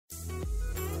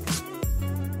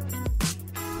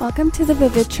Welcome to the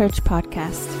Vivid Church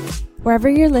podcast. Wherever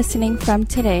you're listening from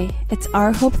today, it's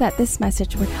our hope that this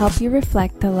message would help you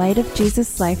reflect the light of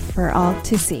Jesus' life for all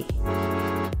to see.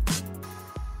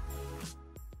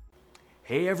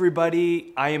 Hey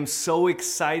everybody, I am so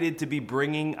excited to be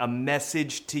bringing a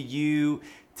message to you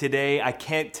today. I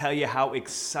can't tell you how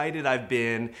excited I've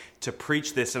been to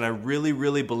preach this, and I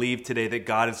really believe today that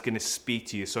God is going to speak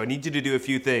to you. So I need you to do a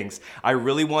few things. I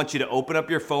really want you to open up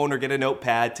your phone or get a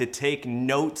notepad to take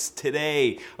notes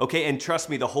today, okay? And trust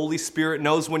me, the Holy Spirit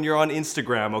knows when you're on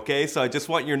Instagram, okay? So I just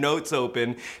want your notes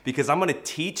open because I'm going to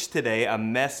teach today a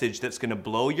message that's going to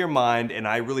blow your mind, and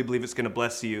I really believe it's going to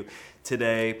bless you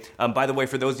today. By the way,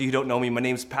 for those of you who don't know me, my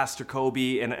name's Pastor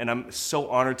Kobe, and I'm so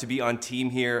honored to be on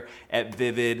team here at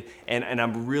Vivid, and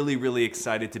I'm really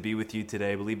excited to be with you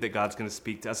today. I believe that God's going to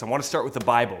speak to us. I want to start with the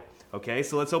Bible, okay?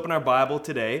 So let's open our Bible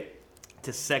today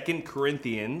to 2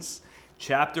 Corinthians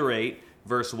chapter 8,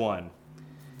 verse 1.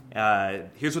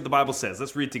 Here's what the Bible says.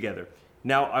 Let's read together.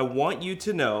 Now, I want you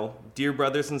to know, dear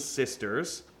brothers and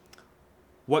sisters,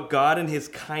 what God in His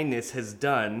kindness has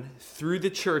done through the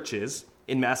churches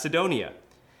in Macedonia.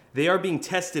 They are being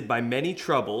tested by many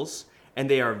troubles, and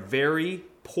they are very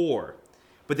poor.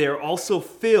 But they are also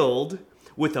filled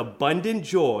with abundant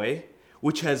joy,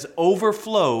 which has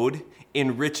overflowed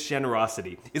in rich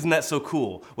generosity. Isn't that so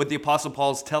cool? What the Apostle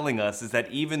Paul is telling us is that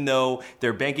even though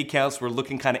their bank accounts were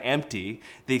looking kind of empty,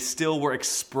 they still were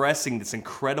expressing this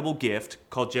incredible gift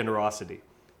called generosity.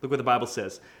 Look what the Bible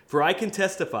says. For I can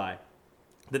testify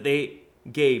that they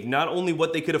gave not only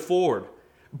what they could afford,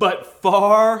 but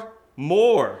far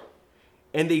more.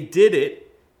 And they did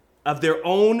it of their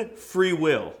own free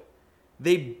will.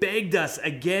 They begged us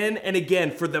again and again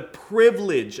for the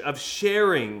privilege of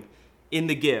sharing in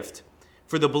the gift.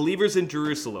 For the believers in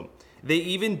Jerusalem, they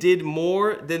even did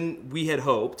more than we had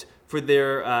hoped, for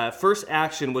their first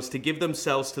action was to give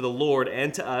themselves to the Lord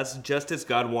and to us, just as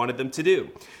God wanted them to do.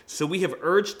 So we have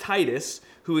urged Titus,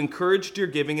 who encouraged your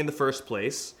giving in the first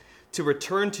place, to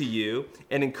return to you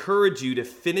and encourage you to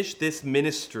finish this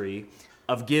ministry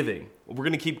of giving. We're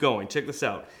going to keep going. Check this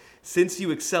out. Since you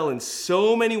excel in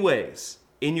so many ways,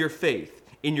 in your faith,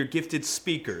 in your gifted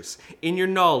speakers, in your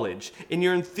knowledge, in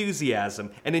your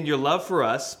enthusiasm, and in your love for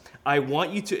us, I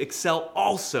want you to excel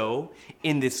also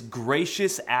in this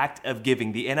gracious act of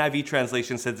giving. The NIV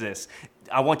translation says this: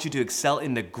 I want you to excel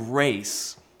in the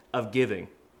grace of giving.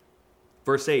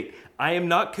 Verse 8, I am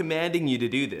not commanding you to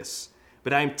do this,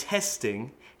 but I am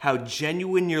testing how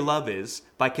genuine your love is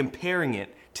by comparing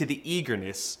it to the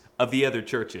eagerness of the other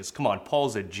churches. Come on,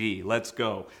 Paul's a G. Let's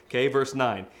go. Okay, verse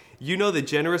 9. You know the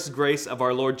generous grace of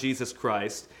our Lord Jesus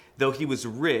Christ, though he was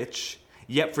rich,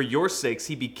 yet for your sakes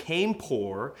he became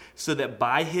poor, so that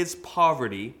by his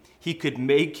poverty he could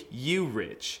make you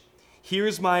rich.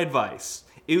 Here's my advice.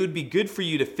 It would be good for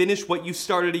you to finish what you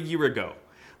started a year ago.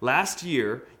 Last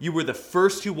year, you were the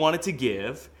first who wanted to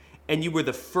give, and you were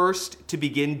the first to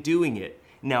begin doing it.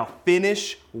 Now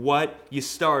finish what you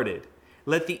started.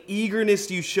 Let the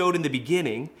eagerness you showed in the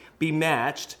beginning be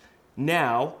matched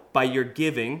now by your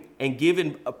giving, and give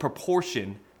in a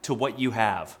proportion to what you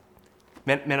have.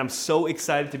 Man, I'm so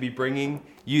excited to be bringing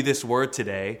you this word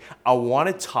today. I want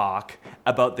to talk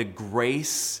about the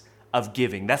grace of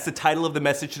giving. That's the title of the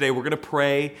message today. We're going to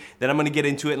pray, then I'm going to get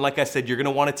into it. And like I said, you're going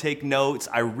to want to take notes.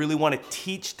 I really want to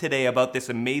teach today about this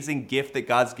amazing gift that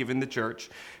God's given the church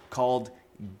called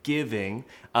giving.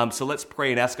 So let's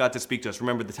pray and ask God to speak to us.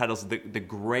 Remember, the title is the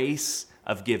grace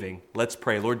of giving. Let's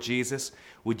pray. Lord Jesus,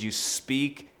 would you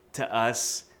speak to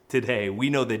us today? We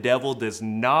know the devil does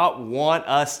not want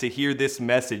us to hear this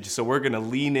message, so we're going to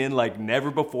lean in like never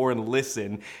before and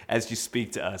listen as you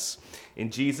speak to us.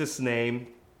 In Jesus' name,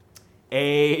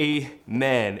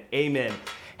 amen. Amen.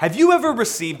 Have you ever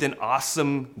received an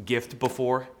awesome gift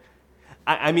before?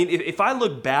 I mean, if I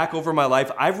look back over my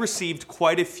life, I've received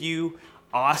quite a few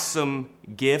awesome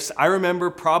gifts. I remember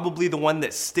probably the one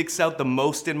that sticks out the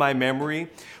most in my memory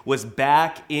was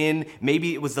back in,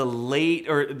 maybe it was the late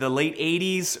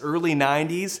 80s, early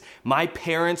 90s. My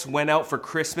parents went out for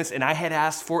Christmas and I had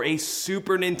asked for a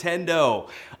Super Nintendo.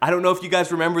 I don't know if you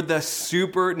guys remember the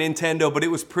Super Nintendo, but it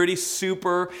was pretty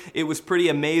super. It was pretty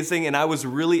amazing, and I was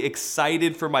really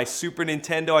excited for my Super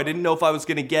Nintendo. I didn't know if I was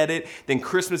going to get it. Then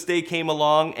Christmas Day came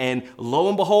along, and lo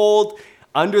and behold,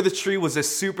 Under the tree was a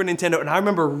Super Nintendo, and I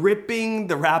remember ripping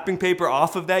the wrapping paper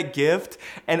off of that gift,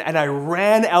 and I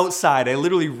ran outside. I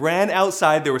literally ran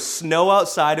outside. There was snow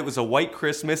outside. It was a white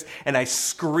Christmas, and I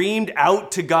screamed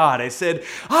out to God. I said,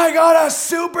 I got a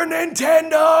Super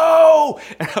Nintendo!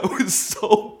 And I was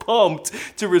so pumped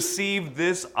to receive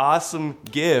this awesome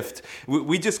gift.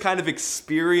 We just kind of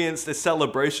experienced a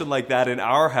celebration like that in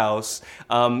our house.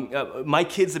 My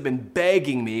kids have been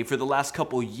begging me for the last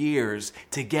couple years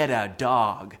to get a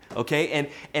dog, okay?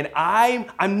 And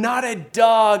I'm not a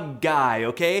dog guy,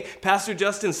 okay? Pastor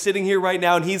Justin's sitting here right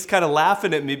now, and he's kind of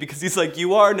laughing at me because he's like,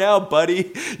 you are now,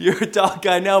 buddy. You're a dog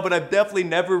guy now, but I've definitely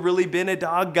never really been a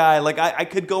dog guy. Like, I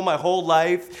could go my whole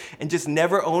life and just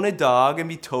never own a dog and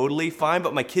be totally fine,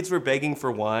 but my kids were begging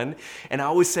for one, and I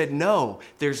always said, no,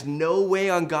 there's no way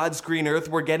on God's green earth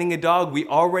we're getting a dog. We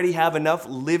already have enough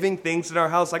living things in our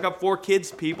house. I got 4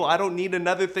 kids, people. I don't need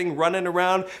another thing running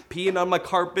around, peeing on my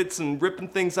carpets and ripping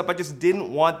things up. I just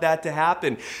didn't want that to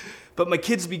happen. But my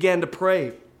kids began to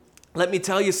pray. Let me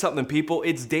tell you something, people.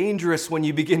 It's dangerous when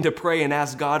you begin to pray and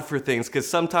ask God for things, because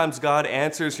sometimes God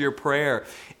answers your prayer.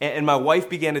 And my wife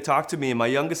began to talk to me, and my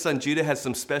youngest son, Judah, has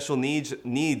some special needs.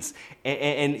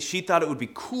 And she thought it would be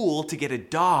cool to get a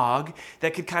dog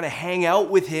that could kind of hang out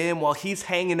with him while he's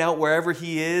hanging out wherever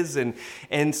he is.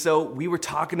 And so we were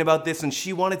talking about this, and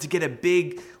she wanted to get a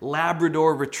big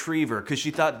Labrador retriever because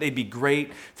she thought they'd be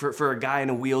great for a guy in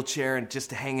a wheelchair and just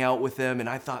to hang out with them. And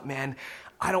I thought, man,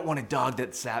 I don't want a dog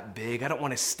that's that big. I don't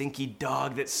want a stinky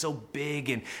dog that's so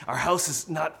big, and our house is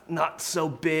not so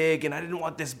big, and I didn't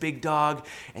want this big dog.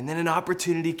 And then an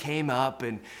opportunity came up,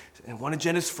 and one of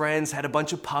Jenna's friends had a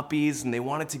bunch of puppies, and they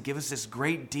wanted to give us this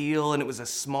great deal, and it was a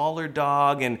smaller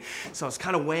dog. And so I was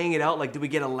kind of weighing it out, like, do we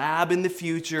get a lab in the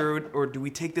future, or do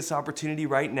we take this opportunity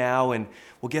right now? And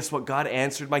well, guess what? God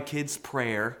answered my kids'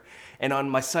 prayer. And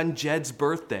on my son Jed's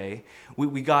birthday,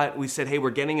 we said, hey, we're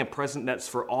getting a present that's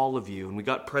for all of you. And we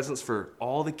got presents for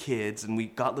all the kids, and we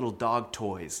got little dog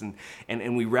toys.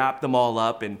 And we wrapped them all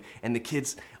up, and the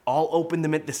kids all opened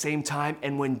them at the same time.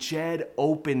 And when Jed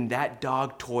opened that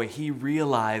dog toy, he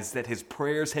realized that his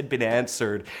prayers had been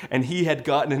answered, and he had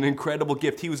gotten an incredible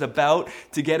gift. He was about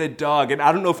to get a dog. And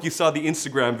I don't know if you saw the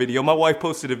Instagram video. My wife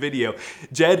posted a video.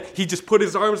 Jed, he just put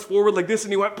his arms forward like this,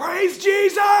 and he went, praise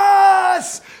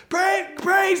Jesus!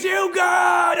 Praise you,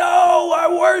 God! Oh,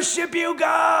 I worship you,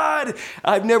 God!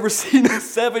 I've never seen a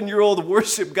 7-year-old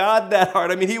worship God that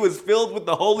hard. I mean, he was filled with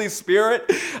the Holy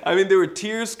Spirit. I mean, there were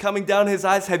tears coming down his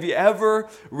eyes. Have you ever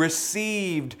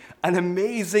received an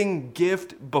amazing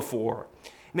gift before?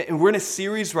 And we're in a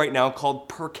series right now called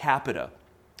Per Capita.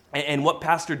 And what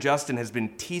Pastor Justin has been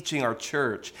teaching our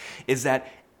church is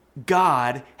that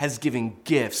God has given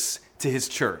gifts to his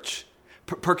church.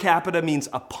 Per capita means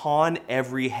upon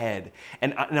every head.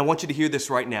 And I want you to hear this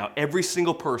right now. Every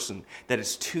single person that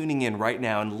is tuning in right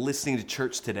now and listening to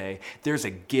church today, there's a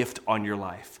gift on your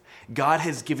life. God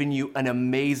has given you an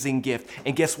amazing gift.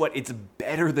 And guess what? It's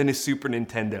better than a Super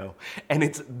Nintendo. And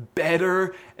it's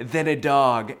better than a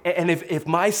dog. And if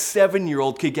my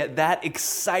 7-year-old could get that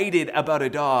excited about a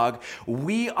dog,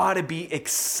 we ought to be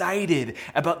excited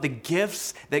about the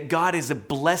gifts that God is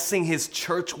blessing his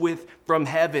church with from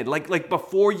heaven. Like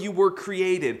before you were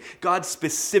created, God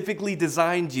specifically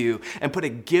designed you and put a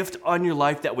gift on your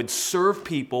life that would serve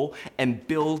people and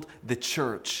build the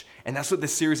church. And that's what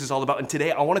this series is all about. And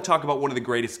today I want to talk about one of the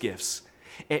greatest gifts.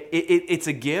 It's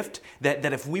a gift that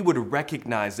if we would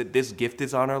recognize that this gift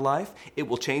is on our life, it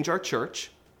will change our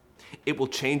church, it will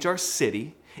change our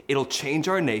city, it'll change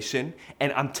our nation,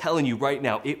 and I'm telling you right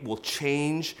now, it will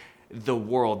change the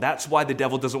world. That's why the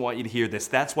devil doesn't want you to hear this.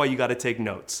 That's why you got to take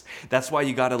notes. That's why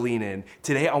you got to lean in.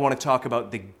 Today I want to talk about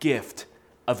the gift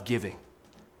of giving.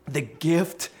 The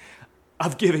gift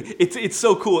of giving. It's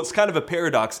so cool. It's kind of a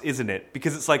paradox, isn't it?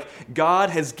 Because it's like God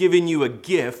has given you a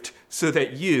gift so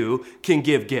that you can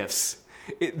give gifts.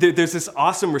 There's this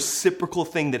awesome reciprocal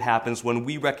thing that happens when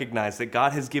we recognize that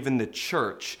God has given the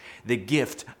church the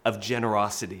gift of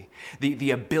generosity, the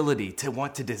ability to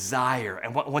want to desire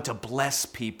and want to bless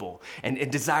people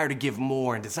and desire to give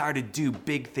more and desire to do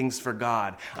big things for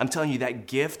God. I'm telling you, that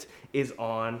gift is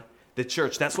on the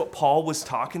church. That's what Paul was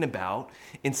talking about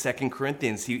in 2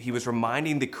 Corinthians. He was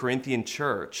reminding the Corinthian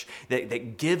church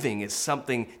that giving is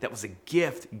something that was a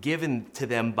gift given to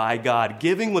them by God.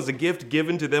 Giving was a gift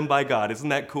given to them by God. Isn't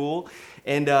that cool?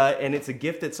 And it's a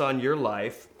gift that's on your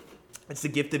life. It's the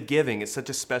gift of giving. It's such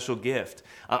a special gift.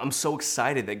 I'm so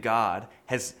excited that God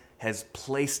has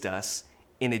placed us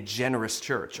in a generous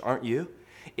church, aren't you?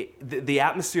 The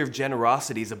atmosphere of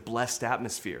generosity is a blessed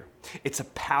atmosphere. It's a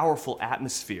powerful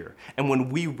atmosphere. And when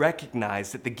we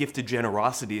recognize that the gift of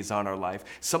generosity is on our life,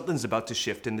 something's about to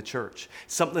shift in the church.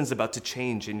 Something's about to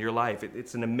change in your life.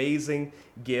 It's an amazing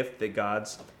gift that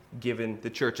God's given the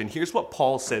church. And here's what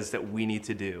Paul says that we need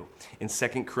to do in 2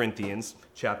 Corinthians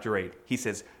chapter 8. He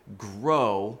says,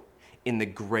 grow in the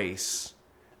grace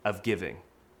of giving.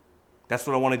 That's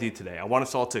what I want to do today. I want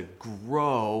us all to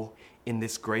grow in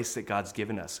this grace that God's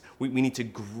given us. We need to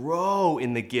grow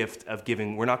in the gift of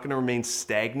giving. We're not going to remain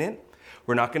stagnant.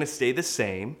 We're not going to stay the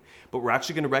same, but we're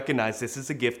actually going to recognize this is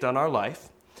a gift on our life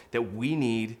that we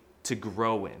need to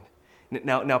grow in.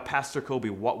 Now, Pastor Kobe,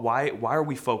 why are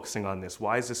we focusing on this?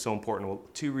 Why is this so important? Well,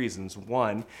 two reasons.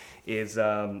 One is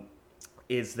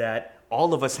that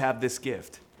all of us have this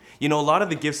gift. You know, a lot of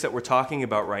the gifts that we're talking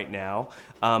about right now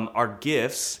are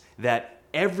gifts that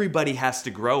everybody has to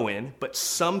grow in, but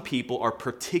some people are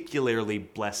particularly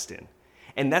blessed in.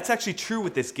 And that's actually true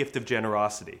with this gift of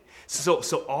generosity. So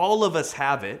all of us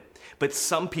have it, but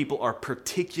some people are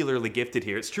particularly gifted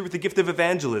here. It's true with the gift of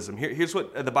evangelism. Here's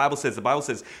what the Bible says. The Bible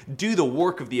says, do the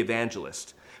work of the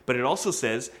evangelist. But it also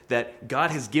says that God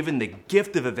has given the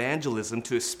gift of evangelism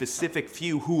to a specific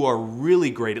few who are really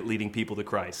great at leading people to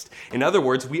Christ. In other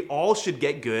words, we all should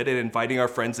get good at inviting our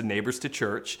friends and neighbors to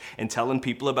church and telling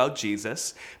people about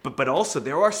Jesus. But also,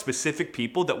 there are specific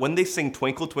people that when they sing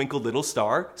Twinkle, Twinkle, Little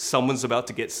Star, someone's about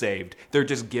to get saved. They're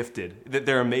just gifted.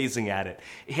 They're amazing at it.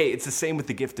 Hey, it's the same with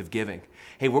the gift of giving.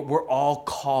 Hey, we're all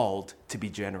called to be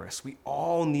generous. We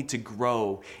all need to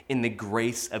grow in the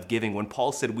grace of giving. When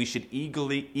Paul said we should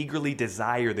eagerly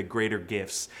desire the greater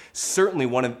gifts, certainly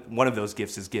one of those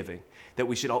gifts is giving, that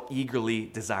we should all eagerly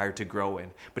desire to grow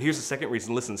in. But here's the second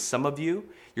reason. Listen, some of you're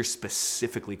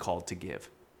specifically called to give.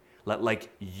 Like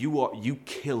you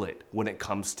kill it when it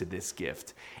comes to this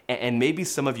gift. And maybe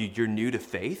some of you're new to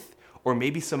faith, or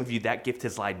maybe some of you, that gift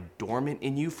has lied dormant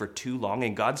in you for too long,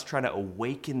 and God's trying to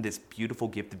awaken this beautiful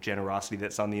gift of generosity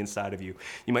that's on the inside of you.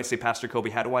 You might say, Pastor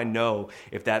Kobe, how do I know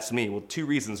if that's me? Well, two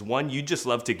reasons. One, you just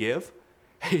love to give.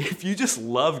 Hey, if you just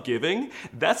love giving,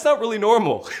 that's not really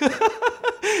normal.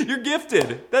 You're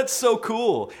gifted. That's so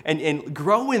cool. And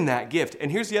grow in that gift.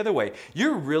 And here's the other way.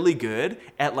 You're really good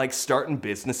at like starting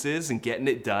businesses and getting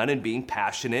it done and being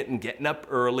passionate and getting up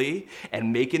early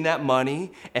and making that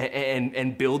money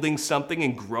and building something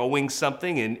and growing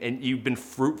something, and you've been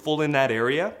fruitful in that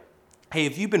area. Hey,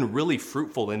 if you've been really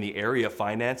fruitful in the area of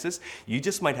finances, you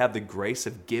just might have the grace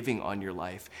of giving on your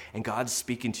life. And God's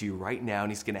speaking to you right now,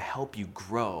 and He's going to help you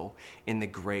grow in the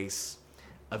grace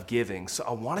of giving. So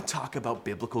I want to talk about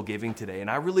biblical giving today. And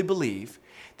I really believe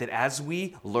that as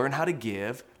we learn how to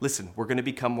give, listen, we're going to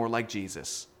become more like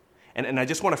Jesus. And I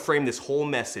just want to frame this whole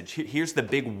message. Here's the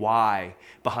big why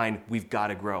behind we've got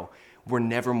to grow. We're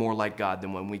never more like God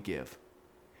than when we give.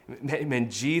 Man,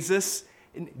 Jesus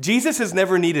has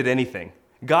never needed anything.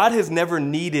 God has never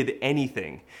needed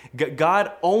anything.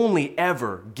 God only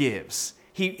ever gives.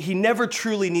 He never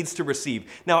truly needs to receive.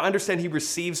 Now, understand He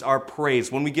receives our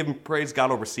praise. When we give Him praise, God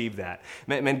will receive that.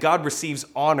 Man, God receives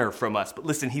honor from us. But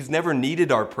listen, He's never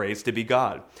needed our praise to be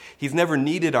God. He's never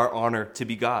needed our honor to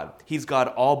be God. He's God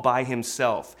all by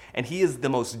Himself. And He is the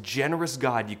most generous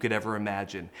God you could ever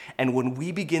imagine. And when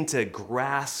we begin to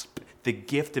grasp the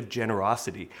gift of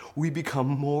generosity, we become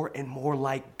more and more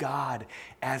like God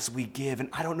as we give. And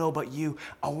I don't know about you,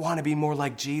 I want to be more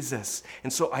like Jesus.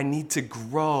 And so I need to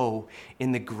grow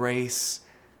in the grace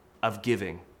of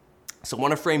giving. So I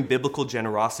want to frame biblical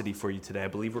generosity for you today. I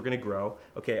believe we're going to grow.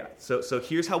 Okay, so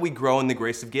here's how we grow in the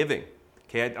grace of giving.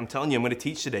 Okay, I'm telling you, I'm going to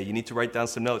teach today. You need to write down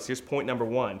some notes. Here's point number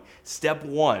 1. Step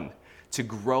 1 to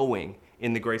growing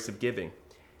in the grace of giving.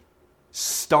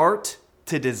 Start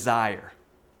to desire.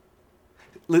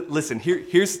 Listen,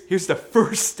 here's the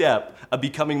first step of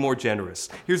becoming more generous.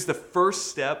 Here's the first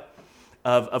step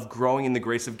of growing in the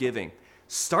grace of giving.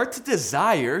 Start to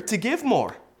desire to give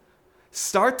more.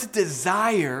 Start to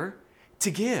desire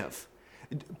to give.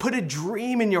 Put a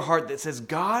dream in your heart that says,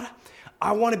 God,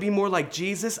 I want to be more like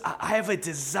Jesus. I have a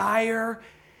desire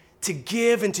to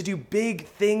give and to do big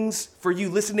things for you.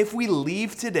 Listen, if we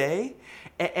leave today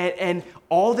and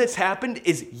all that's happened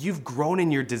is you've grown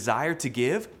in your desire to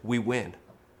give, we win.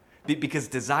 Because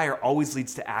desire always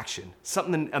leads to action.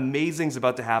 Something amazing is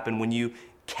about to happen when you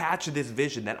catch this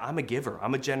vision that I'm a giver.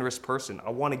 I'm a generous person.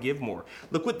 I want to give more.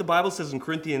 Look what the Bible says in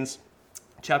Corinthians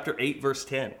chapter 8, verse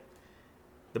 10.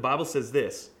 The Bible says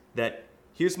this, that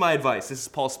here's my advice. This is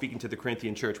Paul speaking to the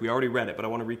Corinthian church. We already read it, but I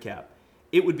want to recap.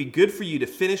 It would be good for you to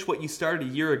finish what you started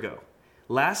a year ago.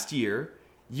 Last year,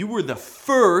 you were the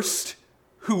first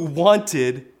who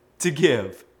wanted to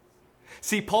give.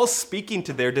 See, Paul's speaking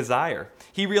to their desire.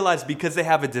 He realized because they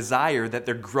have a desire that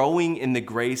they're growing in the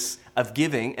grace of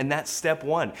giving, and that's step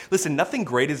one. Listen, nothing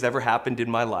great has ever happened in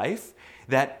my life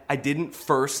that I didn't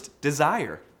first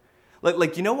desire.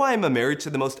 Like, you know why I'm married to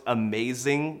the most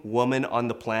amazing woman on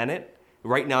the planet?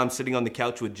 Right now, I'm sitting on the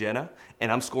couch with Jenna,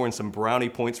 and I'm scoring some brownie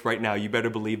points right now. You better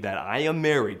believe that. I am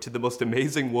married to the most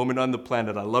amazing woman on the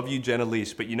planet. I love you, Jenna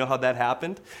Leash. But you know how that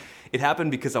happened? It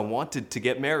happened because I wanted to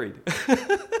get married.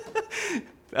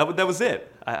 That was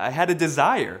it. I had a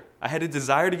desire. I had a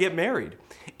desire to get married.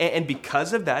 And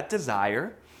because of that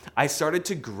desire, I started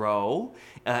to grow,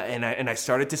 and I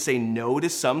started to say no to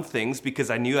some things because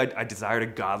I knew I desired a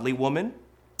godly woman.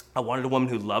 I wanted a woman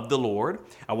who loved the Lord.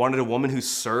 I wanted a woman who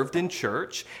served in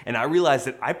church. And I realized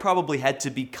that I probably had to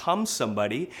become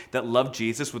somebody that loved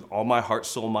Jesus with all my heart,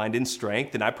 soul, mind, and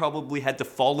strength. And I probably had to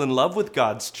fall in love with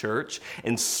God's church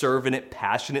and serve in it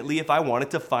passionately if I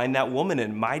wanted to find that woman.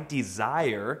 And my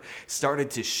desire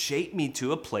started to shape me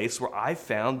to a place where I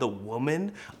found the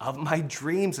woman of my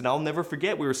dreams. And I'll never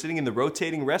forget, we were sitting in the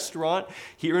Rotating Restaurant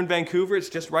here in Vancouver. It's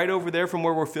just right over there from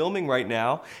where we're filming right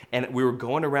now. And we were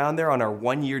going around there on our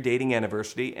 1-year dating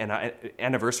anniversary, and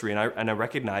I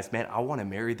recognized, man, I want to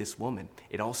marry this woman.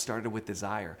 It all started with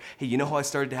desire. Hey, you know how I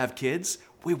started to have kids?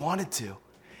 We wanted to.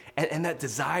 And that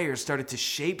desire started to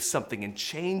shape something and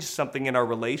change something in our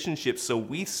relationship. So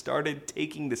we started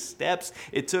taking the steps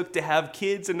it took to have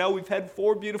kids, and now we've had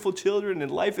 4 beautiful children,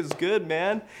 and life is good,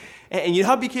 man. And you know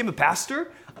how I became a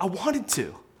pastor? I wanted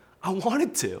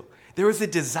to. There was a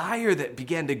desire that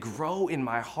began to grow in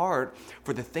my heart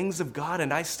for the things of God,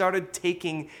 and I started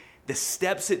taking the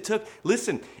steps it took.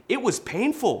 Listen, it was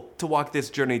painful to walk this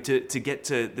journey to get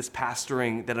to this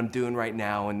pastoring that I'm doing right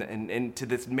now and to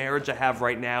this marriage I have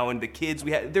right now and the kids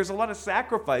we had. There's a lot of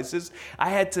sacrifices I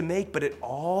had to make, but it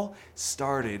all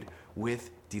started with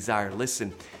desire.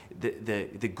 Listen,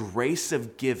 the grace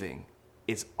of giving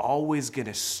is always going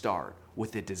to start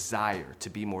with a desire to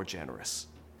be more generous,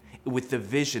 with the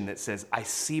vision that says, I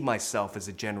see myself as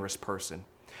a generous person.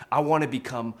 I want to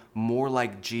become more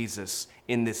like Jesus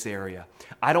in this area.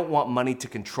 I don't want money to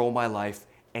control my life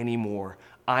anymore.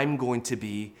 I'm going to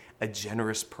be a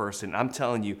generous person. I'm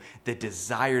telling you, the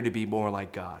desire to be more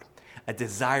like God, a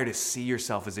desire to see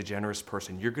yourself as a generous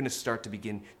person, you're going to start to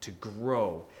begin to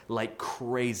grow like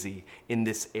crazy in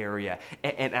this area.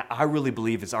 And I really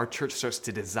believe as our church starts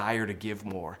to desire to give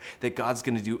more, that God's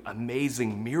going to do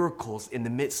amazing miracles in the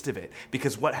midst of it.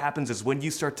 Because what happens is when you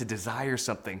start to desire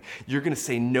something, you're going to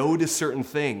say no to certain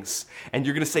things, and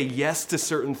you're going to say yes to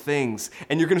certain things,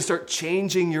 and you're going to start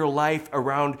changing your life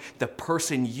around the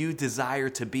person you desire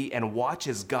to be, and watch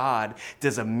as God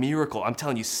does a miracle. I'm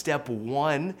telling you, step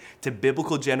 1 to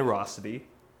biblical generosity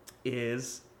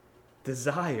is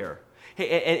desire.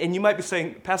 Hey, and you might be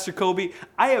saying, Pastor Kobe,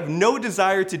 I have no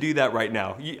desire to do that right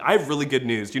now. I have really good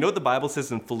news. Do you know what the Bible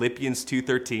says in Philippians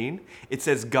 2:13? It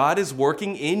says, God is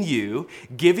working in you,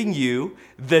 giving you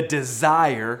the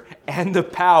desire and the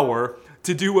power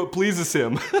to do what pleases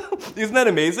him. Isn't that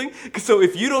amazing? So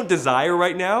if you don't desire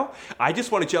right now, I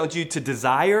just want to challenge you to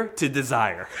desire to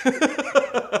desire.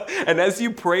 And as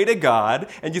you pray to God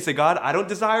and you say, God, I don't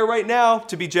desire right now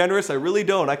to be generous. I really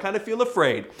don't. I kind of feel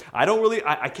afraid.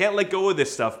 I can't let go of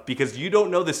this stuff because you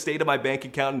don't know the state of my bank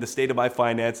account and the state of my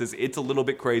finances. It's a little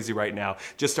bit crazy right now.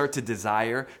 Just start to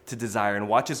desire and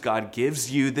watch as God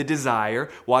gives you the desire.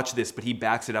 Watch this, but he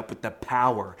backs it up with the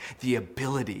power, the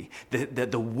ability,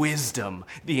 the wisdom,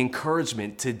 the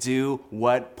encouragement to do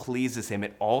what pleases him.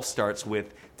 It all starts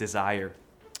with desire.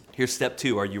 Here's step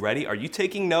 2. Are you ready? Are you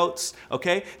taking notes?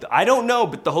 Okay? I don't know,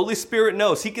 but the Holy Spirit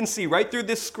knows. He can see right through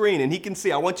this screen, and he can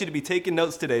see. I want you to be taking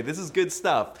notes today. This is good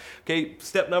stuff. Okay?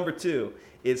 Step number 2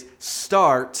 is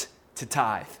start to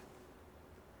tithe.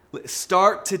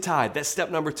 Start to tithe. That's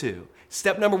step number 2.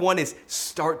 Step number 1 is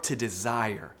start to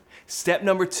desire. Step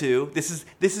number 2, this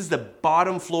is the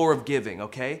bottom floor of giving,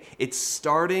 okay? It's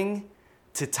starting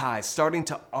to tithe, starting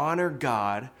to honor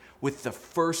God with the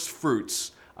first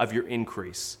fruits of your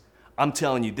increase. I'm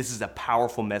telling you, this is a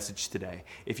powerful message today.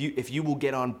 If you will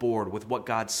get on board with what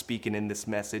God's speaking in this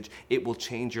message, it will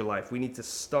change your life. We need to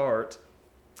start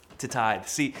to tithe.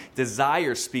 See,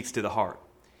 desire speaks to the heart,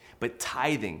 but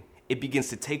tithing, it begins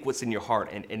to take what's in your heart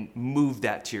and move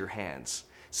that to your hands.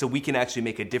 So we can actually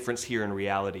make a difference here in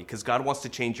reality, because God wants to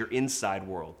change your inside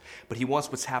world, but he wants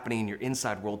what's happening in your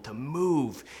inside world to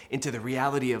move into the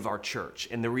reality of our church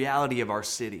and the reality of our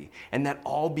city. And that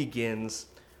all begins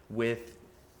with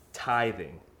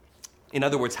tithing. In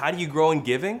other words, how do you grow in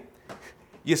giving?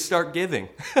 You start giving.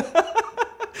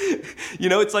 You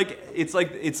know, it's like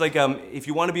if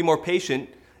you want to be more patient,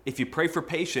 if you pray for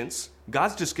patience,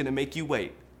 God's just going to make you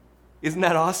wait. Isn't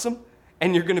that awesome?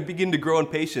 And you're going to begin to grow in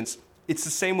patience. It's the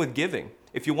same with giving.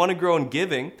 If you want to grow in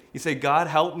giving, you say, God,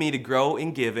 help me to grow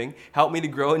in giving. Help me to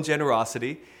grow in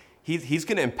generosity. He's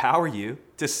going to empower you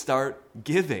to start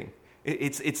giving.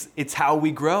 It's how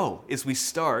we grow, is we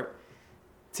start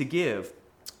to give.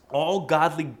 All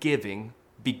godly giving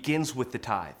begins with the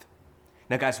tithe.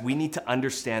 Now, guys, we need to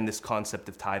understand this concept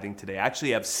of tithing today. I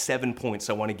actually have 7 points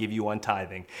I want to give you on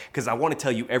tithing because I want to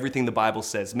tell you everything the Bible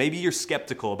says. Maybe you're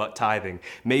skeptical about tithing.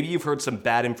 Maybe you've heard some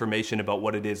bad information about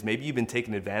what it is. Maybe you've been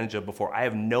taken advantage of before. I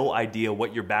have no idea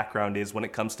what your background is when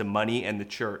it comes to money and the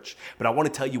church. But I want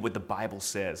to tell you what the Bible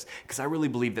says because I really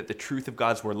believe that the truth of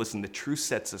God's word, listen, the truth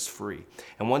sets us free.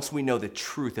 And once we know the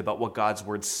truth about what God's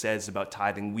word says about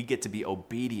tithing, we get to be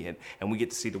obedient and we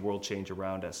get to see the world change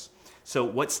around us. So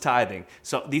what's tithing?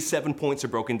 So these 7 points are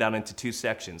broken down into 2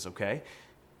 sections, okay?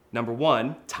 Number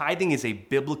 1, tithing is a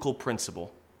biblical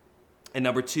principle. And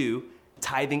number 2,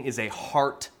 tithing is a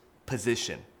heart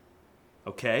position,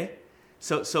 okay?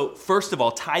 So first of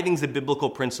all, tithing is a biblical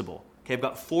principle. Okay, I've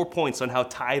got 4 points on how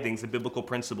tithing is a biblical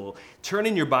principle. Turn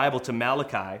in your Bible to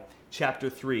Malachi chapter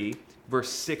 3, verse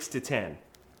 6 to 10.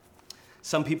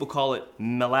 Some people call it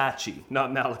Malachi,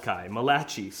 not Malachi.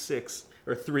 Malachi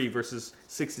 3 verses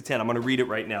 6 to 10. I'm going to read it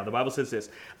right now. The Bible says this: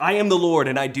 I am the Lord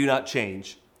and I do not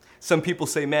change. Some people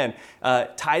say, man,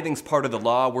 tithing's part of the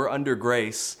law. We're under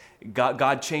grace.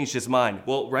 God changed his mind.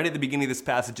 Well, right at the beginning of this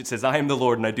passage, it says, I am the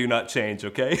Lord and I do not change,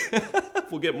 okay?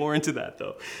 We'll get more into that,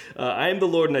 though. I am the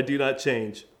Lord and I do not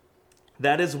change.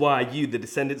 That is why you, the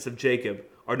descendants of Jacob,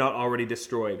 are not already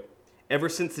destroyed. Ever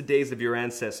since the days of your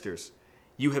ancestors,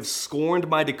 you have scorned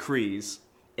my decrees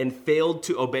and failed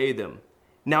to obey them.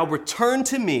 Now return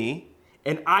to me,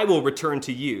 and I will return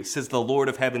to you, says the Lord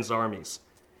of heaven's armies.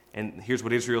 And here's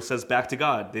what Israel says back to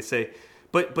God. They say,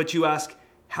 but you ask,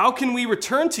 how can we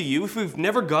return to you if we've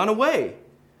never gone away?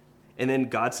 And then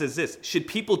God says this: should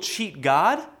people cheat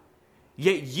God?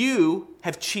 Yet you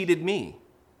have cheated me.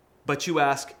 But you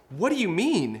ask, what do you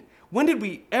mean? When did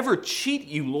we ever cheat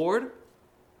you, Lord?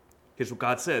 Here's what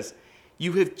God says: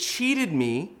 you have cheated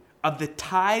me of the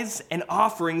tithes and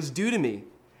offerings due to me.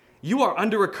 You are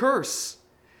under a curse,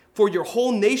 for your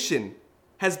whole nation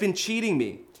has been cheating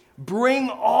me. Bring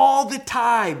all the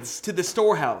tithes to the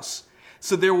storehouse,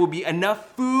 so there will be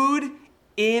enough food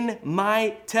in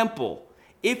my temple.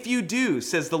 If you do,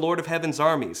 says the Lord of heaven's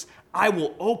armies, I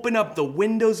will open up the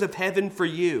windows of heaven for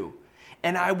you,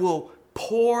 and I will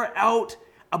pour out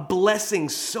a blessing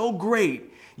so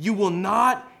great you will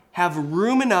not have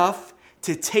room enough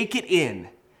to take it in.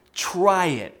 Try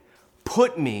it.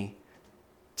 Put me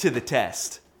to the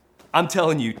test. I'm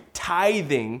telling you,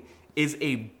 tithing is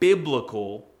a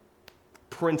biblical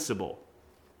principle.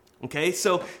 Okay,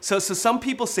 so some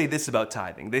people say this about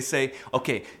tithing. They say,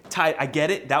 okay, tithe, I get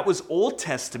it. That was Old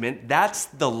Testament. That's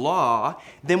the law.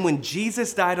 Then when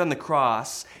Jesus died on the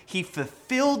cross, he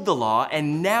fulfilled the law,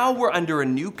 and now we're under a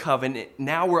new covenant.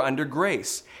 Now we're under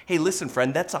grace. Hey, listen,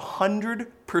 friend, that's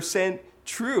 100%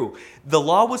 true. The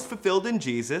law was fulfilled in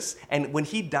Jesus, and when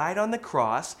he died on the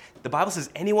cross, the Bible says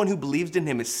anyone who believes in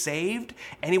him is saved.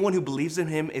 Anyone who believes in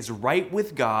him is right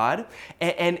with God.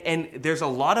 And there's a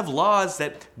lot of laws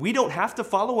that we don't have to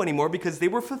follow anymore because they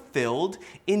were fulfilled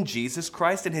in Jesus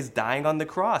Christ and his dying on the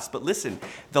cross. But listen,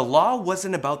 the law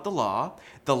wasn't about the law.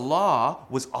 The law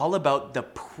was all about the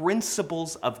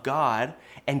principles of God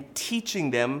and teaching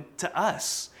them to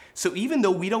us. So even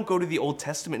though we don't go to the Old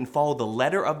Testament and follow the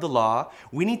letter of the law,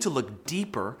 we need to look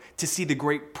deeper to see the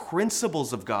great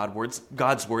principles of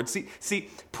God's word. See,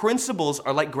 principles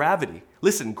are like gravity.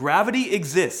 Listen, gravity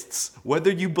exists, whether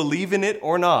you believe in it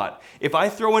or not. If I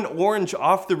throw an orange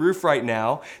off the roof right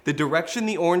now, the direction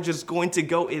the orange is going to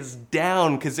go is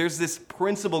down because there's this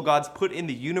principle God's put in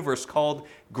the universe called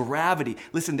gravity.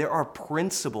 Listen, there are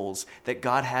principles that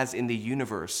God has in the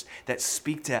universe that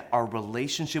speak to our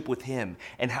relationship with him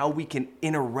and how we can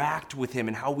interact with him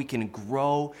and how we can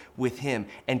grow with him.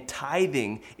 And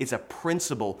tithing is a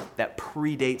principle that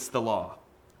predates the law.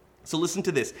 So listen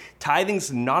to this.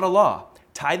 Tithing's not a law.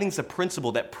 Tithing's a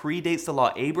principle that predates the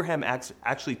law. Abraham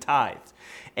actually tithed.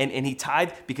 And he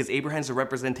tithed because Abraham's a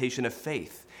representation of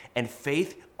faith. And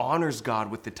faith honors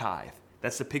God with the tithe.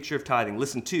 That's the picture of tithing.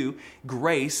 Listen to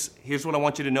grace. Here's what I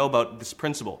want you to know about this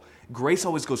principle. Grace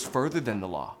always goes further than the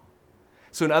law.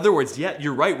 So in other words, yeah,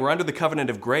 you're right. We're under the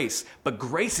covenant of grace. But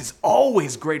grace is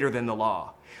always greater than the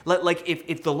law. Like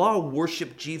if the law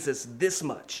worshiped Jesus this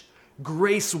much,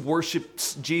 grace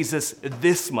worships Jesus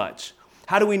this much.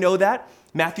 How do we know that?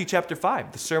 Matthew chapter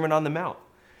 5, the Sermon on the Mount.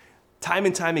 Time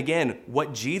and time again,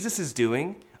 what Jesus is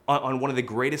doing on one of the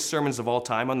greatest sermons of all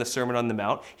time, on the Sermon on the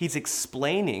Mount, he's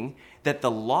explaining that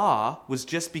the law was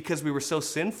just because we were so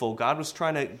sinful. God was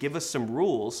trying to give us some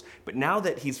rules, but now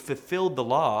that he's fulfilled the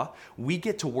law, we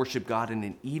get to worship God in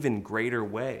an even greater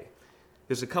way.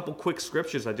 There's a couple quick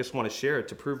scriptures I just want to share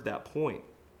to prove that point.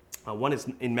 One is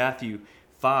in Matthew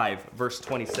 5, verse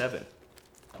 27.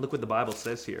 Look what the Bible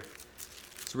says here.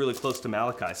 It's really close to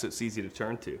Malachi, so it's easy to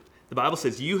turn to. The Bible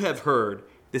says, "You have heard,"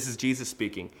 this is Jesus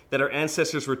speaking, "that our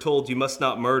ancestors were told you must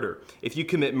not murder. If you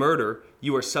commit murder,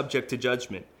 you are subject to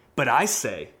judgment. But I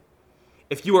say,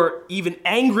 if you are even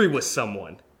angry with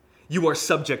someone, you are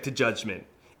subject to judgment.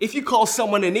 If you call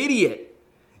someone an idiot,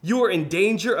 you are in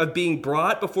danger of being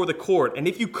brought before the court. And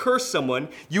if you curse someone,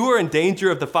 you are in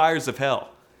danger of the fires of hell."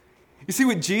 You see,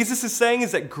 what Jesus is saying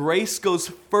is that grace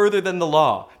goes further than the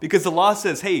law, because the law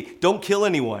says, hey, don't kill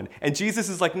anyone. And Jesus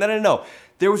is like, no.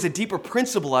 There was a deeper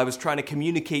principle I was trying to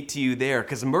communicate to you there,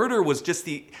 because murder was just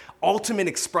the ultimate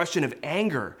expression of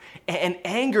anger. And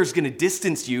anger is going to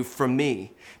distance you from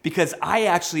me, because I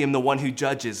actually am the one who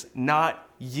judges, not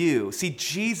you. See,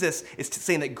 Jesus is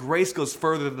saying that grace goes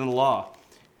further than the law.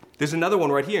 There's another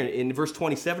one right here in verse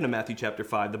 27 of Matthew chapter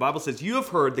 5. The Bible says, "You have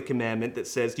heard the commandment that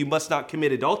says you must not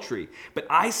commit adultery. But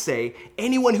I say,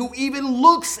 anyone who even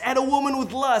looks at a woman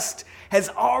with lust has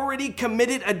already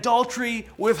committed adultery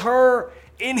with her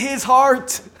in his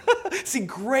heart." See,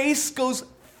 grace goes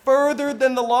further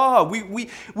than the law. We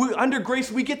under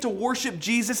grace, we get to worship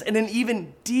Jesus in an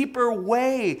even deeper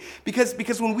way.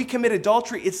 Because when we commit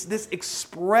adultery, it's this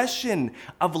expression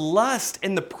of lust.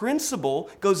 And the principle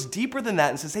goes deeper than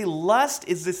that and says, hey, lust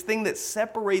is this thing that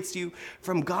separates you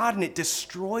from God, and it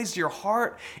destroys your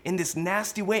heart in this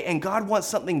nasty way. And God wants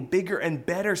something bigger and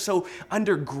better. So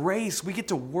under grace, we get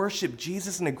to worship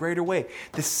Jesus in a greater way.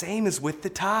 The same is with the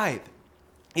tithe.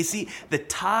 You see, the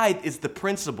tithe is the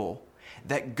principle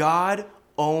that God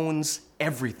owns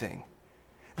everything.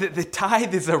 The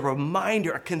tithe is a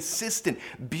reminder, a consistent,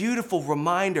 beautiful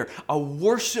reminder, a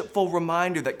worshipful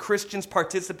reminder that Christians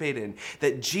participate in,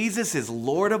 that Jesus is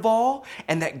Lord of all,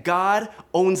 and that God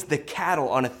owns the cattle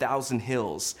on 1,000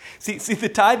 hills. See, the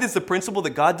tithe is the principle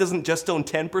that God doesn't just own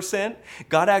 10%,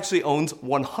 God actually owns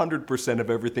 100% of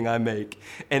everything I make.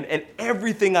 And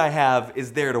everything I have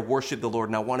is there to worship the Lord,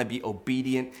 and I want to be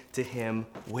obedient to Him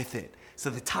with it. So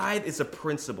the tithe is a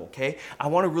principle, okay? I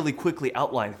want to really quickly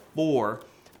outline 4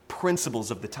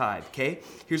 principles of the tithe, okay?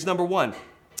 Here's number 1.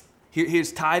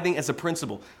 Here's tithing as a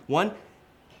principle. 1,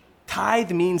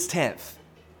 tithe means tenth.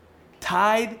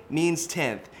 Tithe means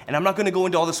tenth. And I'm not going to go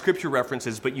into all the scripture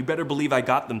references, but you better believe I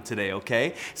got them today,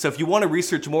 okay? So if you want to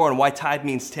research more on why tithe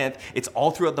means tenth, it's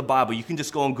all throughout the Bible. You can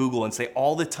just go on Google and say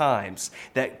all the times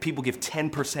that people give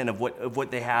 10% of what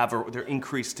they have or their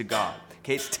increase to God.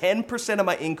 Okay, it's 10% of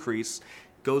my increase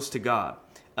goes to God.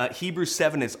 Hebrews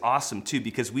 7 is awesome too,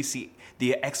 because we see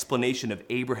the explanation of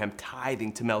Abraham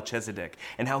tithing to Melchizedek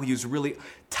and how he was really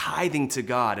tithing to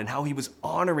God and how he was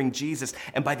honoring Jesus.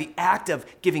 And by the act of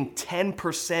giving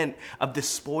 10% of the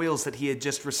spoils that he had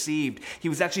just received, he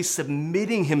was actually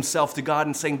submitting himself to God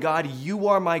and saying, God, you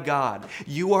are my God.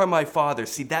 You are my Father.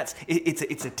 See,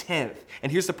 it's a tenth.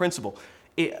 And here's the principle.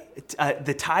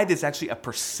 The tithe is actually a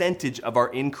percentage of our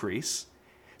increase,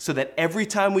 so that every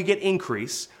time we get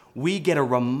increase, we get a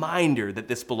reminder that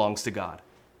this belongs to God.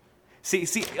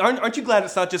 See, aren't you glad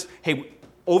it's not just, hey,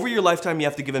 over your lifetime you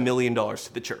have to give $1 million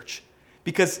to the church?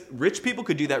 Because rich people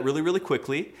could do that really, really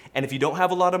quickly, and if you don't have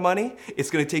a lot of money,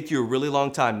 it's going to take you a really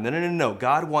long time. No.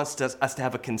 God wants us to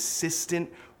have a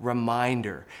consistent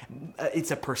reminder. It's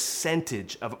a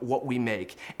percentage of what we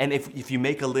make. And if you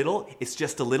make a little, it's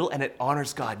just a little, and it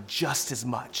honors God just as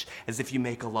much as if you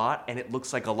make a lot and it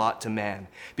looks like a lot to man.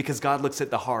 Because God looks at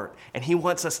the heart, and He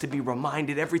wants us to be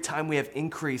reminded every time we have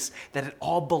increase that it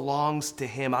all belongs to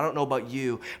Him. I don't know about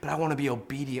you, but I want to be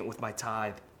obedient with my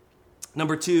tithe.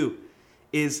 Number 2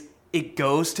 is it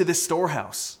goes to the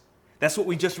storehouse. That's what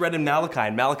we just read in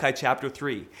Malachi chapter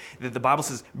 3. That the Bible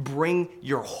says, bring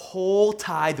your whole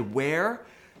tithe where?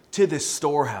 To the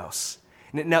storehouse.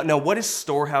 Now, what does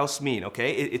storehouse mean?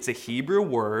 Okay, it's a Hebrew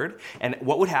word, and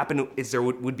what would happen is there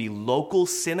would be local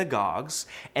synagogues,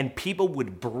 and people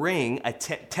would bring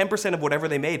 10% of whatever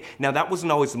they made. Now, that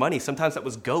wasn't always money. Sometimes that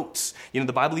was goats. The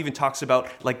Bible even talks about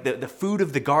like the food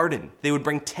of the garden. They would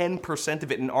bring 10%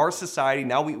 of it. In our society,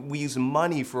 now we use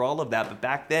money for all of that, but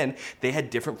back then, they had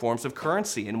different forms of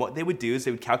currency, and what they would do is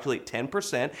they would calculate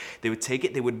 10%, they would take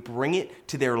it, they would bring it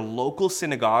to their local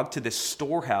synagogue, to the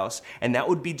storehouse, and that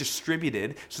would be distributed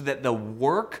so that the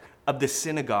work of the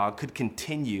synagogue could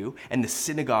continue, and the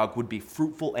synagogue would be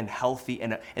fruitful and healthy,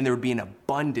 and there would be an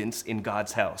abundance in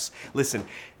God's house. Listen,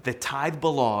 the tithe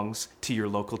belongs to your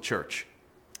local church.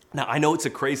 Now, I know it's a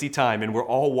crazy time and we're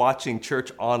all watching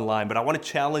church online, but I want to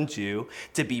challenge you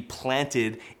to be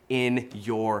planted in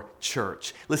your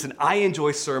church. Listen, I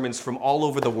enjoy sermons from all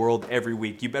over the world every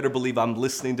week. You better believe I'm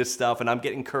listening to stuff and I'm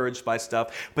getting encouraged by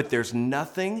stuff, but there's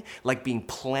nothing like being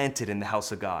planted in the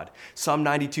house of God. Psalm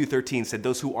 92:13 said,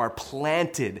 "Those who are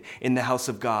planted in the house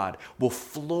of God will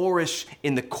flourish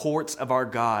in the courts of our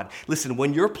God." Listen,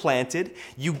 when you're planted,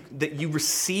 you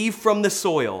receive from the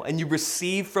soil and you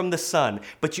receive from the sun,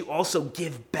 but you also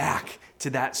give back to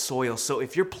that soil. So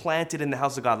if you're planted in the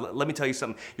house of God, let me tell you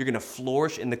something. You're going to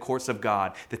flourish in the courts of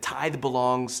God. The tithe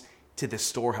belongs to the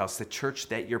storehouse, the church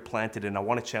that you're planted in. I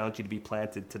want to challenge you to be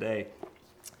planted today.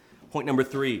 Point number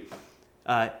 3,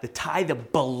 the tithe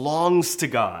belongs to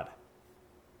God.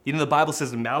 You know, the Bible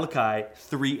says in Malachi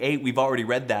 3:8, we've already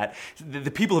read that, the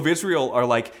people of Israel are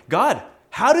like, "God,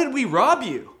 how did we rob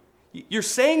you? You're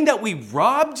saying that we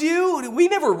robbed you? We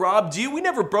never robbed you. We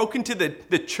never broke into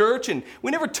the church and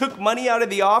we never took money out of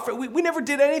the offering. We never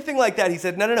did anything like that." He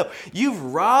said, no.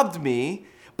 You've robbed me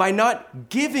by not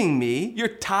giving me your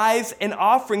tithes and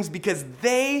offerings because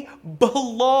they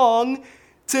belong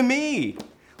to me.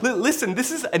 Listen,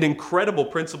 this is an incredible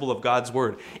principle of God's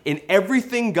word. In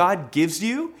everything God gives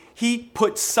you, he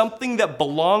puts something that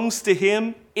belongs to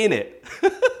him in it.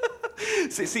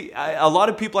 See, a lot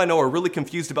of people I know are really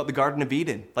confused about the Garden of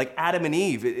Eden, like Adam and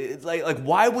Eve. It's like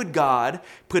why would God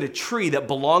put a tree that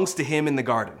belongs to him in the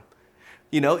garden?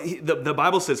 You know, the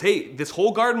Bible says, hey, this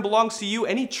whole garden belongs to you.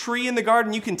 Any tree in the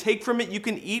garden, you can take from it, you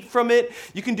can eat from it,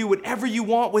 you can do whatever you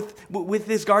want with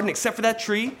this garden except for that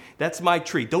tree. That's my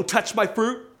tree. Don't touch my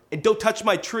fruit and don't touch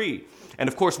my tree. And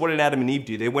of course, what did Adam and Eve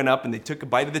do? They went up and they took a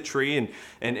bite of the tree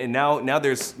and now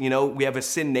there's, you know, we have a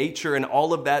sin nature and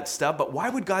all of that stuff. But why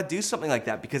would God do something like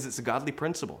that? Because it's a godly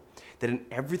principle that in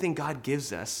everything God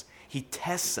gives us, he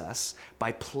tests us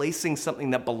by placing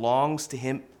something that belongs to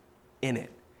him in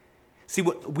it. See,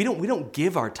 we don't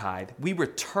give our tithe, we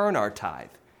return our tithe.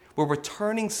 We're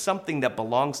returning something that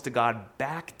belongs to God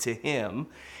back to him,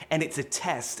 and it's a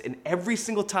test. And every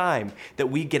single time that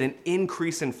we get an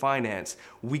increase in finance,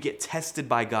 we get tested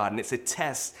by God. And it's a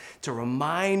test to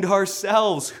remind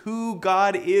ourselves who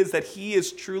God is, that he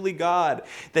is truly God,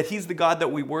 that he's the God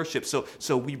that we worship.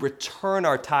 So we return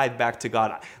our tithe back to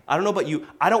God. I don't know about you,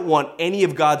 I don't want any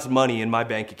of God's money in my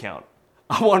bank account.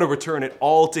 I want to return it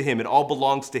all to him. It all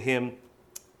belongs to him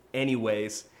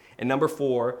anyways. And number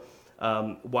 4,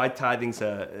 why tithing's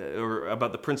or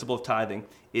about the principle of tithing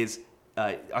is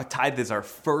our tithe is our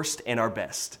first and our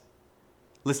best.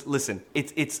 Listen,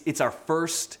 it's our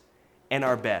first and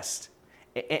our best.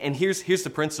 And here's the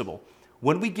principle.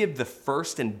 When we give the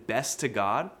first and best to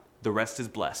God, the rest is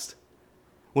blessed.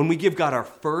 When we give God our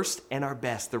first and our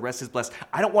best, the rest is blessed.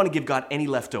 I don't want to give God any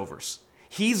leftovers.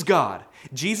 He's God.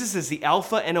 Jesus is the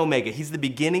Alpha and Omega. He's the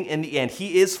beginning and the end.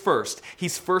 He is first.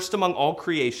 He's first among all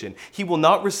creation. He will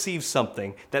not receive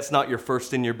something that's not your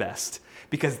first and your best,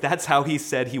 because that's how he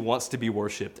said he wants to be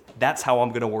worshiped. That's how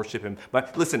I'm going to worship him.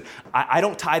 But listen, I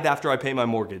don't tithe after I pay my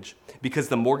mortgage, because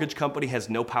the mortgage company has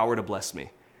no power to bless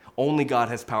me. Only God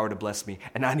has power to bless me,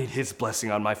 and I need his blessing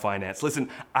on my finance. Listen,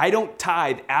 I don't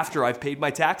tithe after I've paid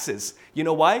my taxes. You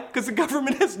know why? Because the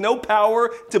government has no power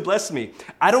to bless me.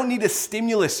 I don't need a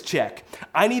stimulus check.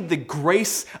 I need the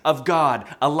grace of God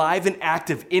alive and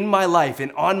active in my life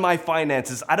and on my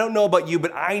finances. I don't know about you,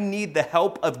 but I need the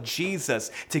help of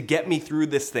Jesus to get me through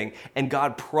this thing, and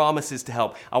God promises to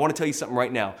help. I want to tell you something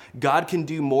right now. God can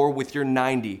do more with your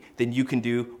 90 than you can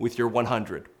do with your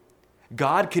 100.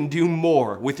 God can do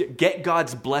more. Get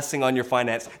God's blessing on your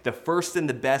finance. The first and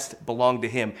the best belong to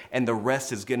him, and the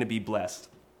rest is going to be blessed.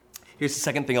 Here's the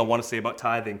second thing I want to say about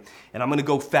tithing, and I'm going to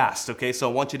go fast, okay? So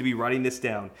I want you to be writing this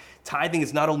down. Tithing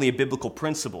is not only a biblical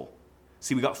principle.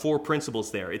 See, we got 4 principles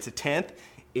there. It's a tenth.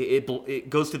 It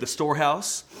goes to the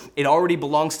storehouse. It already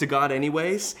belongs to God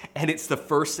anyways, and it's the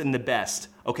first and the best,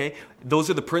 okay? Those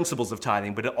are the principles of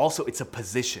tithing, but it's a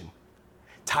position.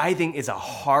 Tithing is a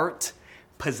heart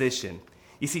position.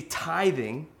 You see,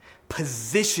 tithing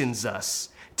positions us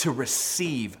to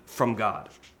receive from God.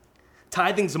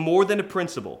 Tithing's more than a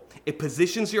principle. It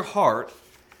positions your heart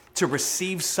to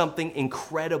receive something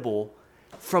incredible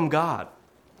from God.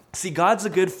 See, God's a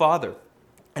good father.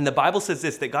 And the Bible says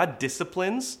this, that God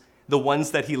disciplines the ones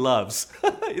that he loves.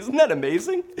 Isn't that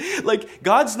amazing? Like,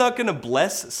 God's not going to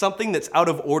bless something that's out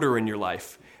of order in your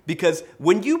life. Because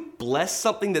when you bless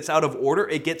something that's out of order,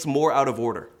 it gets more out of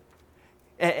order.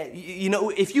 You know,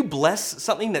 if you bless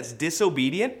something that's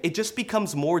disobedient, it just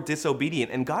becomes more disobedient.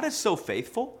 And God is so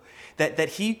faithful that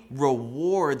he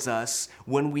rewards us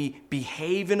when we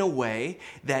behave in a way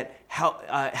that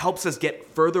helps us get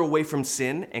further away from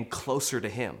sin and closer to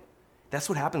him. That's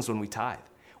what happens when we tithe.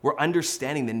 We're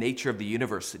understanding the nature of the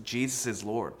universe, that Jesus is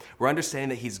Lord. We're understanding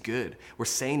that he's good. We're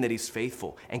saying that he's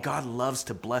faithful. And God loves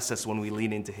to bless us when we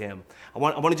lean into him. I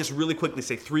want to just really quickly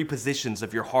say 3 positions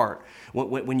of your heart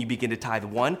when you begin to tithe.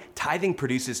 1, tithing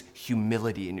produces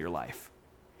humility in your life.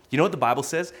 You know what the Bible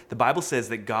says? The Bible says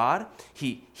that God,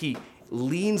 he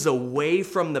leans away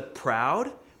from the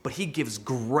proud, but he gives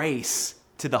grace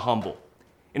to the humble.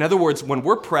 In other words, when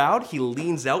we're proud, he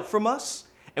leans out from us.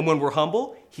 And when we're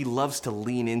humble, he loves to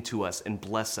lean into us and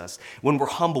bless us. When we're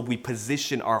humble, we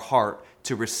position our heart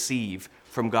to receive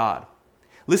from God.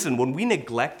 Listen, when we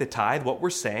neglect the tithe, what we're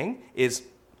saying is,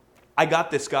 I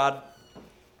got this, God.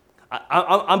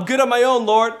 I'm good on my own,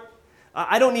 Lord.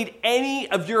 I don't need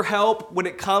any of your help when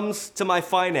it comes to my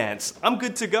finance. I'm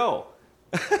good to go.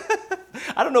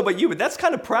 I don't know about you, but that's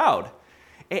kind of proud.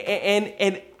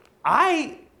 And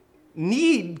I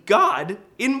need God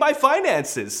in my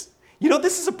finances. You know,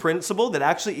 this is a principle that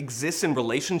actually exists in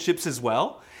relationships as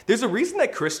well. There's a reason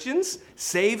that Christians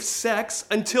save sex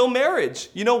until marriage.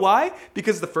 You know why?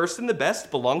 Because the first and the best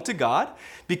belong to God.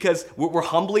 Because we're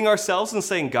humbling ourselves and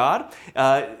saying, God,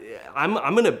 I'm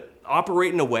going to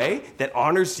operate in a way that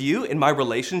honors you in my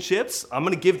relationships. I'm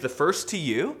going to give the first to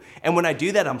you. And when I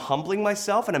do that, I'm humbling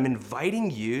myself and I'm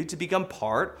inviting you to become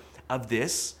part of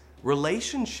this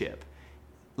relationship.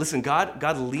 Listen,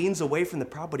 God leans away from the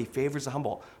proud, but he favors the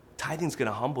humble. Tithing's going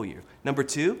to humble you. Number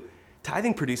 2,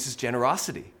 tithing produces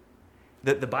generosity.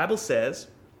 The Bible says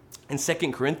in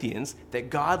 2 Corinthians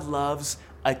that God loves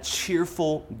a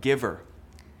cheerful giver.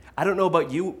 I don't know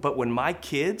about you, but when my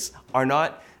kids are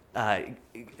not,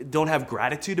 don't have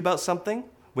gratitude about something,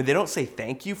 when they don't say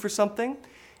thank you for something,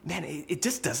 man, it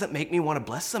just doesn't make me want to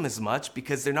bless them as much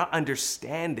because they're not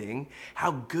understanding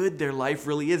how good their life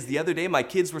really is. The other day, my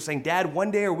kids were saying, Dad, one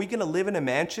day are we going to live in a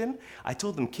mansion? I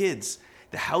told them, kids,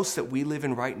 the house that we live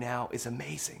in right now is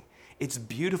amazing. It's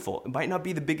beautiful. It might not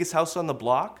be the biggest house on the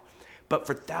block, but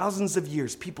for thousands of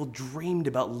years, people dreamed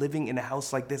about living in a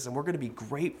house like this, and we're going to be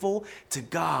grateful to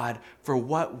God for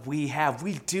what we have.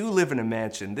 We do live in a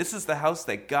mansion. This is the house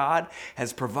that God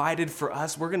has provided for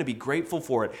us. We're going to be grateful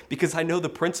for it because I know the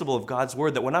principle of God's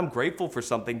word that when I'm grateful for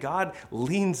something, God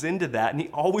leans into that, and he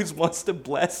always wants to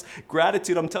bless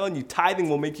gratitude. I'm telling you, tithing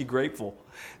will make you grateful.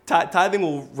 Tithing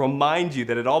will remind you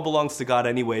that it all belongs to God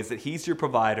anyways, that he's your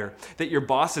provider, that your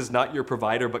boss is not your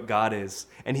provider, but God is,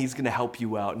 and he's going to help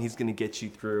you out, and he's going to get you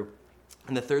through.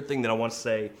 And the third thing that I want to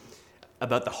say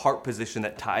about the heart position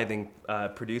that tithing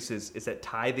produces is that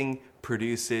tithing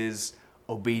produces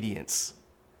obedience.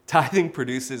 Tithing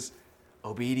produces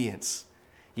obedience.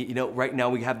 You know, right now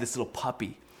we have this little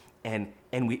puppy, and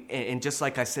just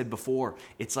like I said before,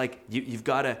 it's like you've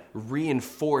got to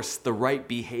reinforce the right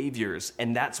behaviors,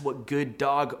 and that's what good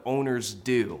dog owners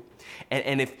do.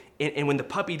 And when the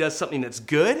puppy does something that's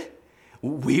good,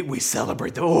 we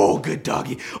celebrate the good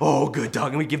doggy, good dog,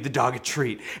 and we give the dog a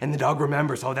treat, and the dog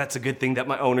remembers, that's a good thing that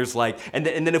my owner's like. And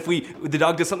then if the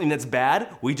dog does something that's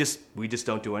bad, we just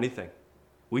don't do anything.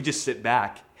 We just sit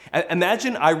back.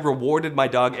 Imagine I rewarded my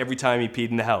dog every time he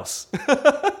peed in the house.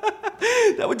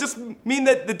 That would just mean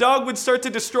that the dog would start to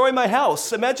destroy my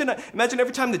house. Imagine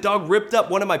every time the dog ripped up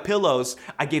one of my pillows,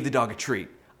 I gave the dog a treat.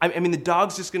 I mean, the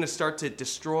dog's just going to start to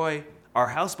destroy our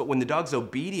house. But when the dog's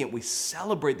obedient, we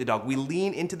celebrate the dog. We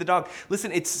lean into the dog.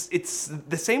 Listen, it's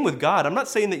the same with God. I'm not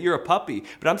saying that you're a puppy,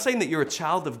 but I'm saying that you're a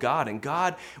child of God. And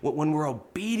God, when we're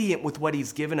obedient with what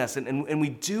he's given us and we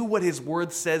do what his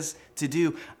word says to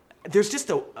do, there's just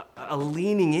a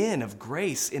leaning in of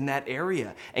grace in that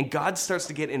area. And God starts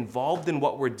to get involved in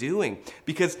what we're doing.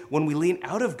 Because when we lean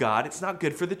out of God, it's not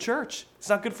good for the church. It's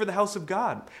not good for the house of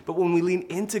God. But when we lean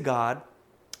into God,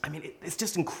 I mean, it's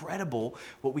just incredible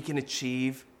what we can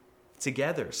achieve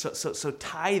together. So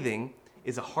tithing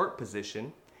is a heart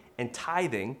position, and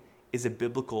tithing is a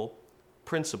biblical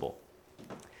principle.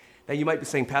 Now, you might be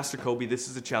saying, Pastor Kobe, this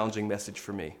is a challenging message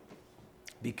for me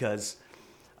because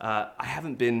I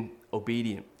haven't been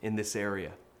obedient in this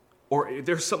area. Or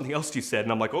there's something else you said,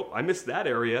 and I'm like, I missed that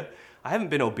area. I haven't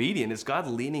been obedient. Is God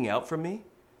leaning out from me?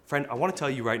 Friend, I want to tell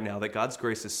you right now that God's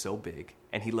grace is so big,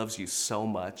 and he loves you so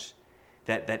much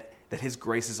that his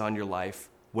grace is on your life,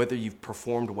 whether you've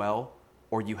performed well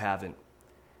or you haven't.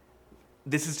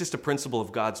 This is just a principle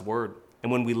of God's word.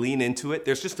 And when we lean into it,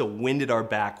 there's just a wind at our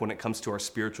back when it comes to our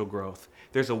spiritual growth.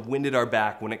 There's a wind at our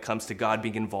back when it comes to God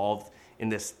being involved in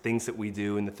the things that we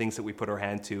do and the things that we put our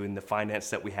hand to and the finance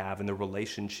that we have and the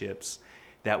relationships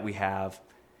that we have.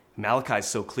 Malachi is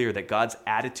so clear that God's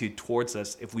attitude towards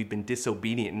us if we've been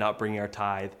disobedient and not bringing our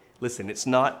tithe, listen, it's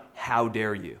not how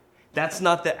dare you. That's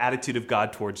not the attitude of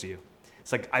God towards you.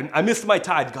 It's like, I missed my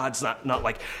tithe. God's not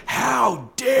like,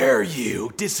 how dare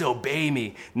you disobey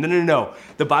me? No.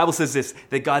 The Bible says this,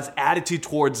 that God's attitude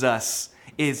towards us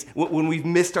is, when we've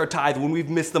missed our tithe, when we've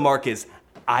missed the mark, is,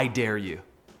 I dare you.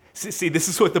 See, this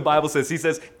is what the Bible says. He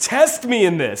says, test me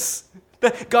in this.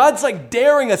 God's like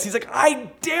daring us. He's like,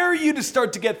 I dare you to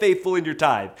start to get faithful in your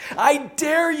tithe. I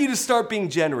dare you to start being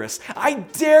generous. I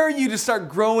dare you to start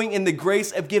growing in the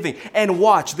grace of giving. And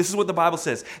watch, this is what the Bible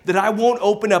says, that I won't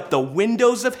open up the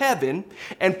windows of heaven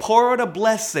and pour out a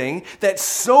blessing that's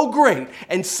so great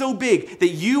and so big that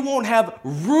you won't have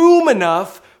room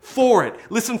enough for it.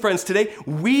 Listen, friends, today,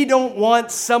 we don't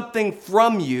want something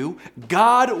from you.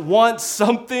 God wants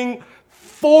something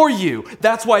for you.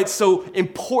 That's why it's so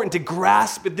important to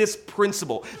grasp this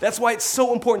principle. That's why it's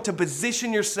so important to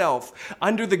position yourself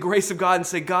under the grace of God and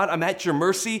say, God, I'm at your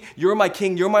mercy. You're my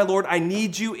King. You're my Lord. I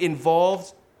need you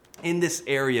involved in this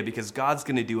area because God's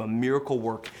going to do a miracle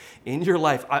work in your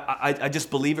life. I just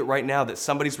believe it right now that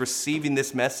somebody's receiving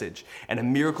this message and a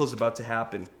miracle is about to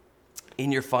happen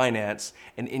in your finance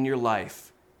and in your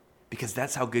life because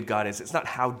that's how good God is. It's not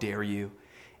how dare you.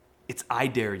 It's I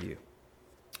dare you.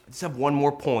 I just have one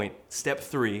more point, step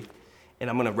 3, and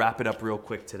I'm going to wrap it up real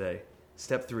quick today.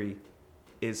 Step 3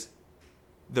 is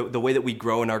the way that we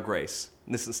grow in our grace.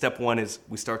 Step 1 is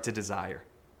we start to desire.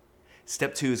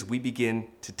 Step 2 is we begin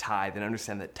to tithe and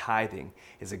understand that tithing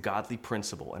is a godly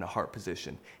principle and a heart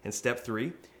position. And step 3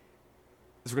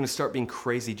 is we're going to start being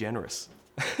crazy generous.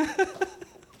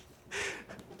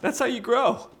 That's how you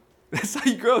grow. That's how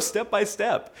you grow step by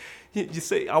step. You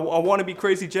say, I want to be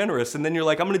crazy generous. And then you're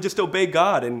like, I'm going to just obey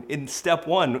God in step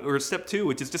 1 or step 2,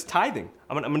 which is just tithing.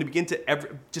 I'm going to begin to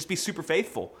just be super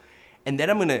faithful. And then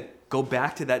I'm going to go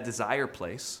back to that desire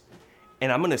place.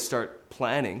 And I'm going to start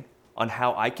planning on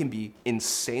how I can be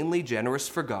insanely generous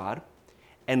for God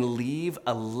and leave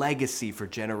a legacy for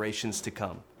generations to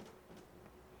come.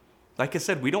 Like I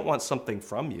said, we don't want something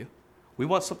from you. We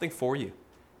want something for you.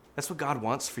 That's what God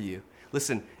wants for you.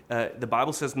 Listen, the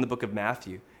Bible says in the book of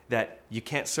Matthew that you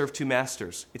can't serve 2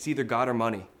 masters. It's either God or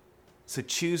money. So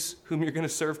choose whom you're going to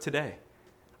serve today.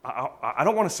 I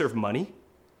don't want to serve money.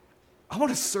 I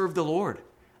want to serve the Lord.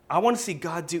 I want to see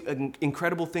God do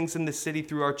incredible things in this city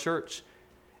through our church.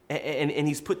 And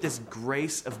he's put this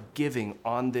grace of giving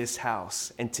on this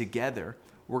house. And together,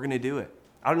 we're going to do it.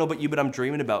 I don't know about you, but I'm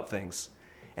dreaming about things.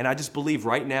 And I just believe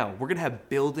right now, we're going to have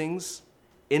buildings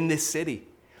in this city.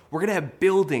 We're going to have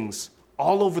buildings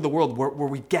all over the world where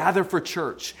we gather for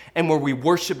church and where we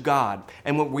worship God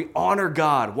and where we honor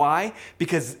God. Why?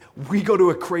 Because we go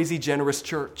to a crazy generous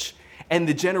church and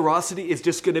the generosity is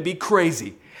just going to be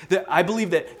crazy. I believe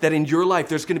that in your life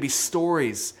there's going to be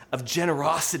stories of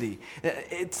generosity.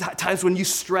 It's times when you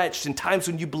stretched and times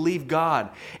when you believe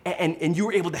God and you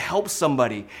were able to help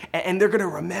somebody and they're going to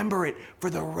remember it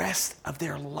for the rest of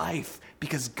their life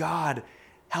because God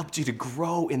helped you to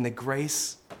grow in the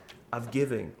grace of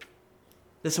giving.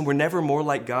 Listen, we're never more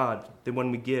like God than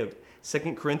when we give.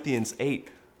 2 Corinthians 8,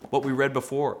 what we read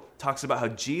before, talks about how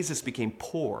Jesus became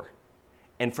poor,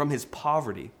 and from his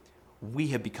poverty, we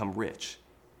have become rich.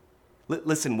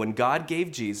 Listen, when God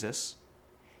gave Jesus,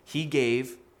 he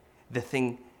gave the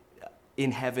thing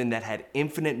in heaven that had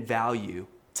infinite value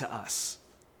to us.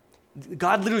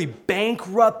 God literally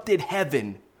bankrupted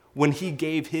heaven when he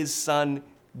gave his son,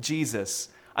 Jesus.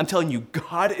 I'm telling you,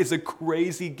 God is a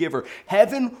crazy giver.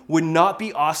 Heaven would not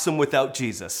be awesome without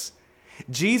Jesus.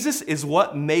 Jesus is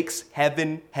what makes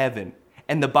heaven heaven.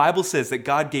 And the Bible says that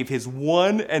God gave his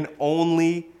one and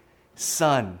only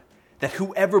Son, that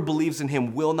whoever believes in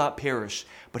him will not perish,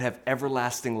 but have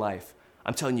everlasting life.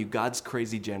 I'm telling you, God's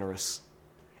crazy generous.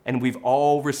 And we've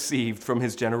all received from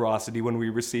his generosity when we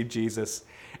received Jesus.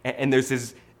 And there's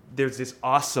this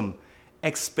awesome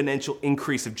exponential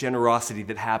increase of generosity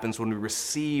that happens when we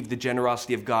receive the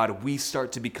generosity of God. We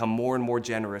start to become more and more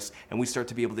generous, and we start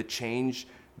to be able to change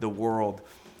the world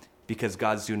because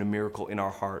God's doing a miracle in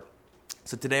our heart.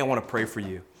 So today I want to pray for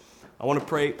you. I want to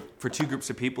pray for 2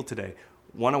 groups of people today.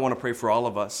 1, I want to pray for all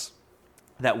of us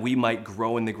that we might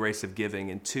grow in the grace of giving.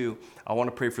 And 2, I want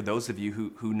to pray for those of you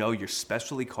who know you're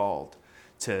specially called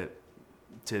to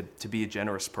be a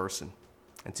generous person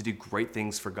and to do great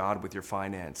things for God with your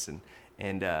finance.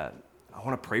 And I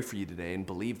want to pray for you today and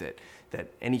believe that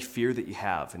any fear that you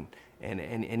have and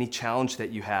any challenge that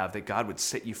you have, that God would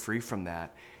set you free from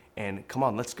that. And come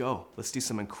on, let's go. Let's do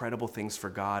some incredible things for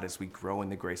God as we grow in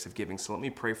the grace of giving. So let me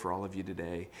pray for all of you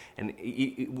today. And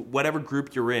whatever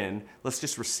group you're in, let's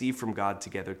just receive from God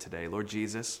together today. Lord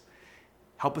Jesus,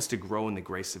 help us to grow in the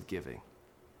grace of giving.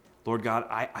 Lord God,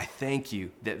 I thank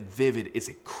you that Vivid is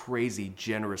a crazy,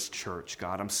 generous church,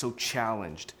 God. I'm so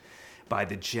challenged by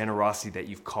the generosity that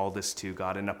you've called us to,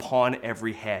 God. And upon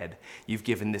every head, you've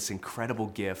given this incredible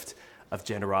gift of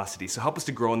generosity. So help us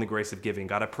to grow in the grace of giving.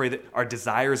 God, I pray that our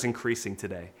desire is increasing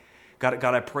today. God,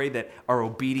 I pray that our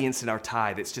obedience and our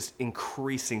tithe, it's just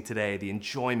increasing today, the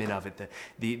enjoyment of it,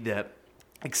 the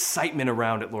excitement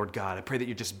around it, Lord God. I pray that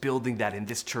you're just building that in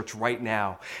this church right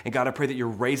now. And God, I pray that you're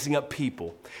raising up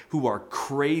people who are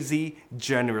crazy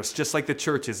generous, just like the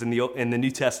churches in the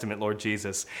New Testament, Lord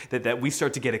Jesus, that we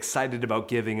start to get excited about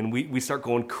giving and we start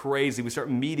going crazy. We start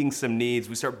meeting some needs.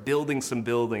 We start building some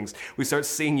buildings. We start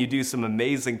seeing you do some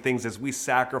amazing things as we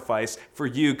sacrifice for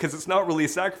you, because it's not really a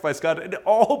sacrifice, God. It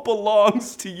all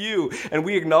belongs to you. And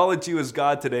we acknowledge you as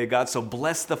God today, God. So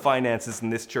bless the finances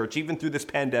in this church, even through this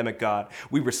pandemic, God.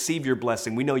 We receive your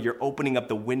blessing. We know you're opening up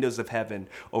the windows of heaven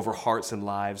over hearts and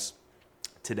lives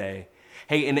today.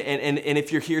 Hey, and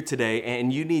if you're here today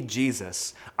and you need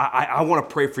Jesus, I want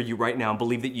to pray for you right now and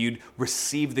believe that you'd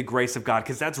receive the grace of God,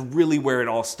 because that's really where it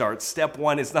all starts. Step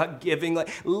one is not giving.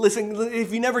 Listen,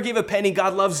 if you never gave a penny,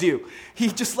 God loves you. He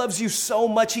just loves you so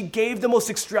much. He gave the most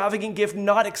extravagant gift,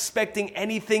 not expecting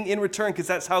anything in return, because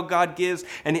that's how God gives.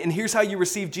 And here's how you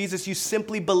receive Jesus. You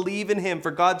simply believe in him.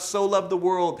 For God so loved the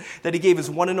world that he gave his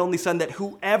one and only Son, that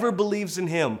whoever believes in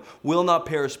him will not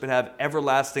perish but have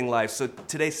everlasting life. So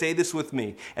today, say this with me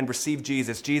and receive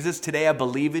Jesus. Jesus, today I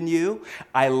believe in you.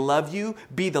 I love you.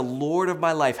 Be the Lord of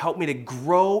my life. Help me to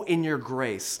grow in your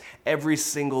grace every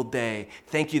single day.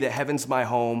 Thank you that heaven's my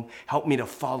home. Help me to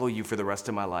follow you for the rest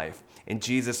of my life. In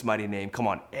Jesus' mighty name. Come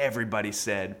on, everybody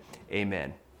said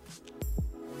amen.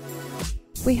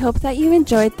 We hope that you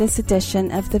enjoyed this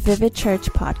edition of the Vivid Church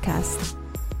podcast.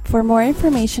 For more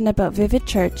information about Vivid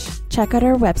Church, check out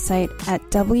our website at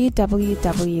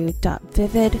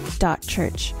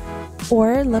www.vivid.church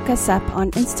or look us up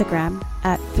on Instagram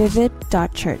at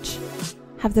vivid.church.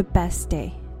 Have the best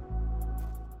day.